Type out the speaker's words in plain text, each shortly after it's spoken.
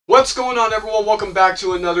What's going on, everyone? Welcome back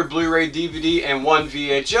to another Blu-ray, DVD, and one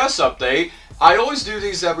VHS update. I always do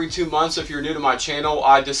these every 2 months. If you're new to my channel,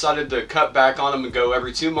 I decided to cut back on them and go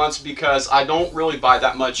every 2 months because I don't really buy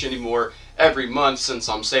that much anymore every month since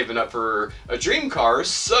I'm saving up for a dream car.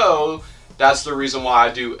 So that's the reason why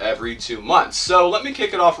I do every 2 months. So let me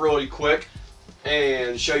kick it off really quick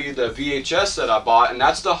and show you the VHS that I bought, and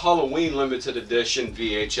that's the Halloween limited edition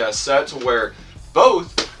VHS set, to where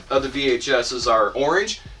both of the VHSs are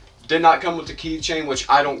orange. Did not come with the keychain, which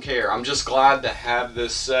I don't care. I'm just glad to have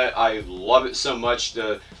this set. I love it so much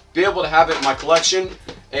to be able to have it in my collection.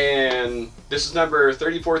 And this is number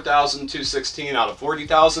 34,216 out of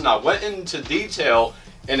 40,000. I went into detail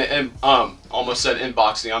in almost said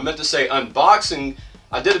unboxing. I meant to say unboxing.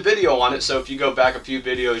 I did a video on it, so if you go back a few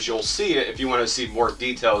videos, you'll see it if you want to see more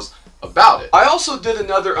details about it. I also did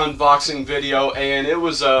another unboxing video, and it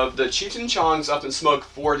was of the Cheech and Chong's Up in Smoke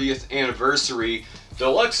 40th Anniversary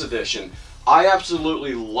Deluxe Edition. I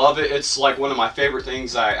absolutely love it. It's like one of my favorite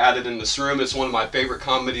things I added in this room. It's one of my favorite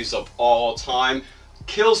comedies of all time.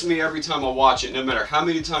 Kills me every time I watch it, no matter how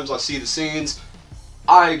many times I see the scenes.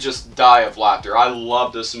 I just die of laughter. I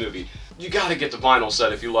love this movie. You gotta get the vinyl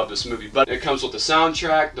set if you love this movie. But it comes with the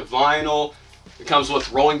soundtrack, the vinyl. It comes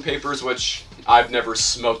with rolling papers, which I've never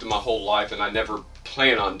smoked in my whole life, and I never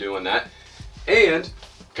plan on doing that. And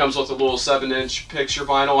comes with a little 7-inch picture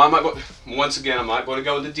vinyl. Once again, I'm not going to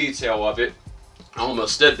go into detail of it. I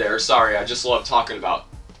almost did there. Sorry, I just love talking about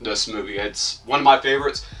this movie. It's one of my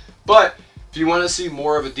favorites. But if you want to see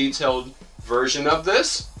more of a detailed version of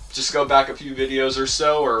this, just go back a few videos or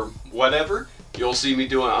so, or whatever. You'll see me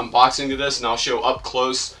do an unboxing of this, and I'll show up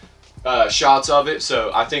close shots of it, so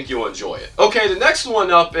I think you'll enjoy it. Okay, the next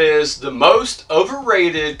one up is the most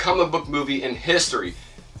overrated comic book movie in history.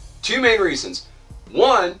 Two main reasons.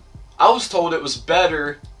 One, I was told it was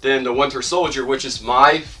better than The Winter Soldier, which is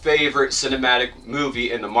my favorite cinematic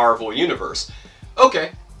movie in the Marvel Universe.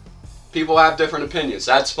 Okay, people have different opinions,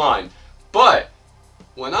 that's fine. But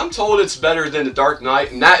when I'm told it's better than The Dark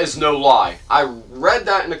Knight, and that is no lie. I read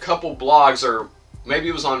that in a couple blogs, or maybe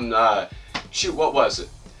it was on, shoot, what was it?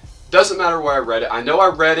 Doesn't matter where I read it. I know I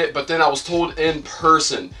read it, but then I was told in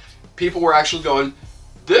person. People were actually going,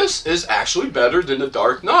 this is actually better than The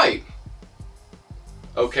Dark Knight.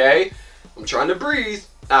 Okay, I'm trying to breathe.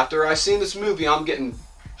 After I seen this movie, I'm getting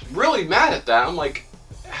really mad at that. I'm like,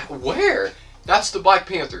 where? That's the Black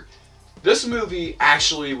Panther. This movie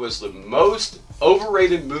actually was the most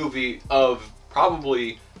overrated movie of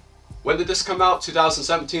probably, when did this come out?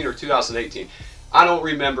 2017 or 2018? I don't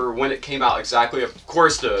remember when it came out exactly. Of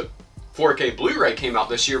course, the 4K Blu-ray came out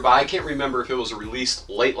this year, but I can't remember if it was released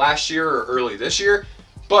late last year or early this year.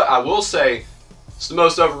 But I will say, it's the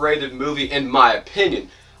most overrated movie in my opinion.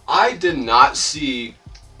 I did not see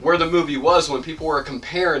where the movie was when people were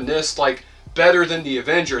comparing this like better than the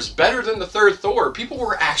Avengers, better than the third Thor. People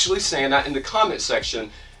were actually saying that in the comment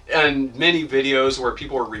section and many videos where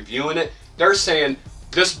people were reviewing it. They're saying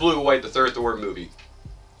this blew away the third Thor movie.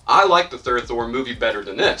 I like the third Thor movie better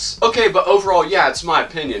than this. Okay, but overall, yeah, it's my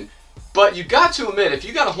opinion. But you got to admit, if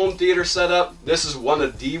you got a home theater set up, this is one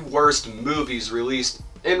of the worst movies released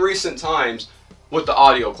in recent times with the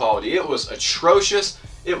audio quality. It was atrocious.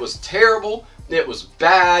 It was terrible. It was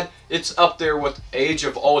bad. It's up there with Age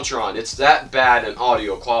of Ultron. It's that bad in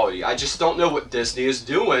audio quality. I just don't know what Disney is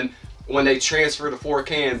doing when they transfer to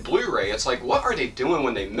 4K and Blu-ray. It's like, what are they doing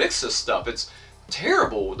when they mix this stuff? It's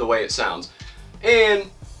terrible the way it sounds.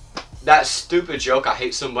 And that stupid joke I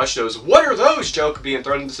hate so much, those "what are those" joke being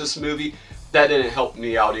thrown into this movie, that didn't help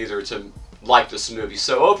me out either to like this movie.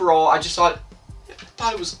 So overall, I just thought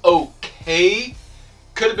it was okay.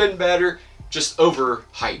 Could have been better, just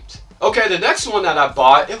overhyped. Okay, the next one that I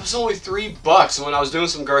bought, it was only $3. When I was doing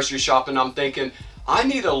some grocery shopping, I'm thinking, I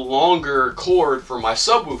need a longer cord for my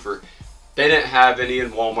subwoofer. They didn't have any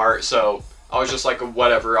in Walmart, so I was just like,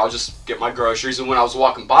 whatever, I'll just get my groceries. And when I was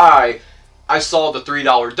walking by, I saw the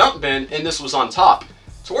 $3 dump bin, and this was on top.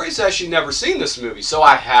 Tori says she'd never seen this movie, so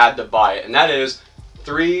I had to buy it, and that is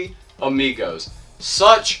Three Amigos.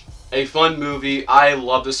 Such a fun movie. I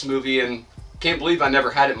love this movie, and can't believe I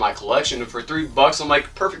never had it in my collection. And for $3, I'm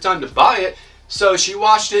like, perfect time to buy it. So she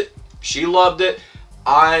watched it. She loved it.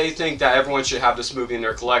 I think that everyone should have this movie in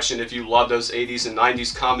their collection. If you love those 80s and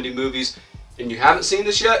 90s comedy movies and you haven't seen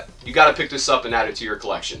this yet, you got to pick this up and add it to your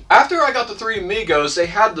collection. After I got the Three Amigos, they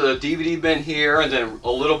had the DVD bin here, and then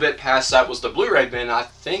a little bit past that was the Blu-ray bin. I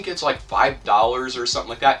think it's like $5 or something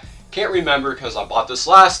like that. Can't remember because I bought this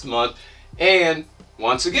last month. And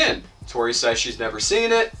once again, Tori says she's never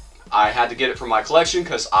seen it. I had to get it for my collection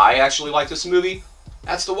because I actually like this movie.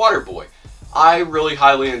 That's The Waterboy. I really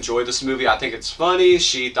highly enjoyed this movie. I think it's funny.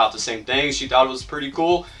 She thought the same thing. She thought it was pretty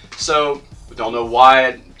cool. So, I don't know why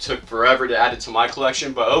it took forever to add it to my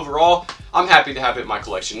collection, but overall, I'm happy to have it in my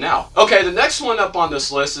collection now. Okay, the next one up on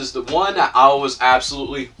this list is the one that I was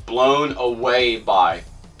absolutely blown away by,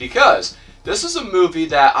 because this is a movie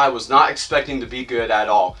that I was not expecting to be good at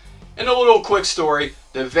all. And a little quick story,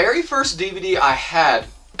 the very first DVD I had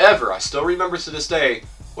ever, I still remember to this day,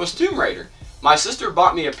 was Tomb Raider. My sister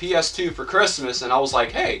bought me a PS2 for Christmas, and I was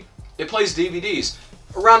like, hey, it plays DVDs.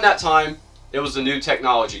 Around that time, it was the new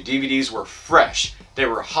technology. DVDs were fresh. They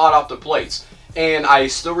were hot off the plates. And I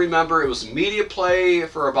still remember it was Media Play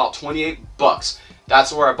for about 28 bucks.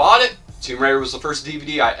 That's where I bought it. Tomb Raider was the first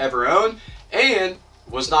DVD I ever owned, and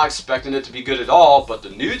was not expecting it to be good at all, but the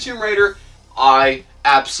new Tomb Raider, I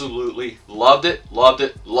absolutely loved it, loved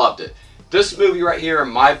it, loved it. This movie right here, in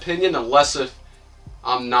my opinion, unless if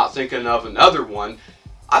I'm not thinking of another one,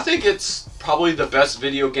 I think it's probably the best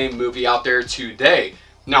video game movie out there today.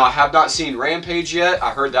 Now, I have not seen Rampage yet.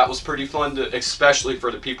 I heard that was pretty fun, especially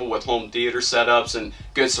for the people with home theater setups and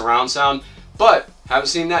good surround sound. But, haven't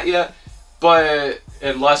seen that yet. But,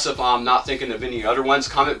 unless if I'm not thinking of any other ones,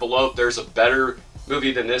 comment below if there's a better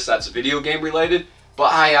movie than this that's video game related.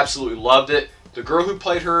 But I absolutely loved it. The girl who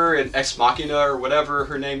played her in Ex Machina, or whatever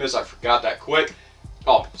her name is, I forgot that quick.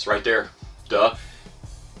 Oh, it's right there. Duh.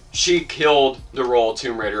 She killed the role of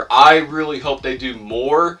Tomb Raider. I really hope they do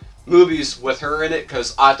more movies with her in it,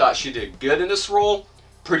 because I thought she did good in this role.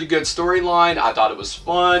 Pretty good storyline. I thought it was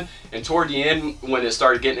fun. And toward the end, when it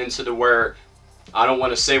started getting into the where, I don't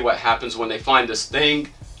want to say what happens when they find this thing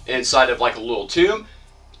inside of like a little tomb.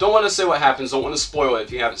 Don't want to say what happens. Don't want to spoil it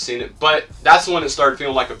if you haven't seen it. But that's when it started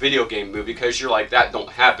feeling like a video game movie, because you're like, that don't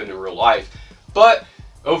happen in real life. But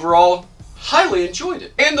overall, highly enjoyed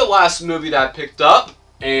it. And the last movie that I picked up,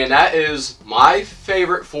 and that is my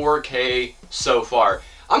favorite 4K so far.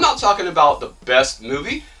 I'm not talking about the best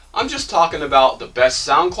movie. I'm just talking about the best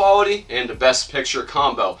sound quality and the best picture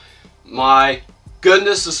combo. My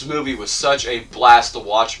goodness, this movie was such a blast to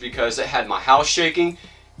watch, because it had my house shaking.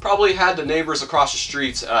 Probably had the neighbors across the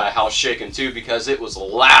street's house shaking too, because it was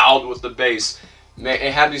loud with the bass.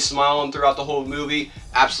 It had me smiling throughout the whole movie.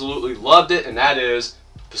 Absolutely loved it, and that is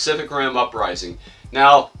Pacific Rim Uprising.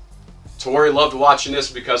 Now, Tori loved watching this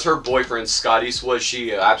because her boyfriend, Scott Eastwood,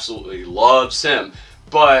 she absolutely loves him.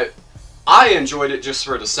 But I enjoyed it just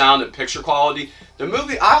for the sound and picture quality. The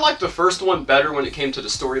movie, I liked the first one better when it came to the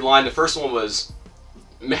storyline. The first one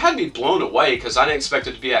had me blown away, because I didn't expect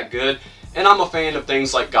it to be that good. And I'm a fan of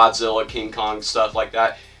things like Godzilla, King Kong, stuff like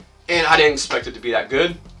that. And I didn't expect it to be that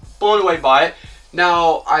good. Blown away by it.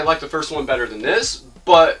 Now, I like the first one better than this,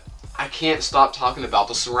 but I can't stop talking about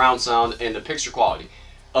the surround sound and the picture quality.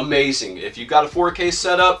 Amazing. If you got a 4K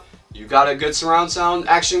setup, you got a good surround sound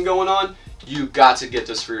action going on, you got to get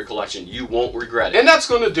this for your collection. You won't regret it. And that's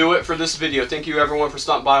going to do it for this video. Thank you everyone for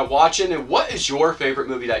stopping by and watching. And what is your favorite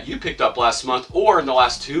movie that you picked up last month or in the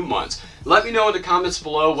last 2 months? Let me know in the comments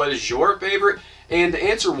below what is your favorite. And to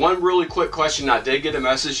answer one really quick question, I did get a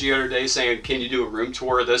message the other day saying, can you do a room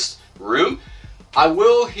tour of this room? I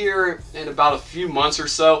will here in about a few months or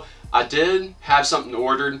so. I did have something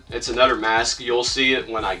ordered. It's another mask. You'll see it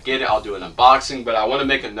when I get it. I'll do an unboxing, but I want to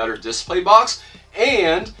make another display box.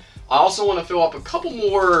 And I also want to fill up a couple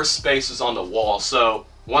more spaces on the wall. So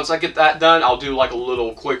once I get that done, I'll do like a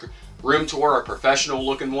little quick room tour, a professional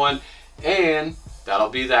looking one. And that'll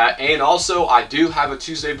be that. And also, I do have a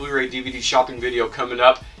Tuesday Blu-ray DVD shopping video coming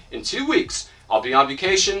up in 2 weeks. I'll be on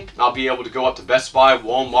vacation. I'll be able to go up to Best Buy,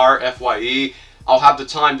 Walmart, FYE. I'll have the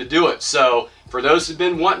time to do it. So for those who've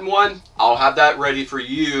been wanting one, I'll have that ready for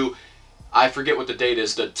you. I forget what the date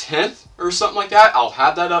is, the 10th or something like that. I'll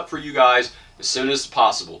have that up for you guys as soon as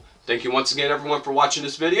possible. Thank you once again everyone for watching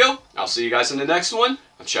this video. I'll see you guys in the next one.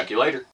 I'll check you later.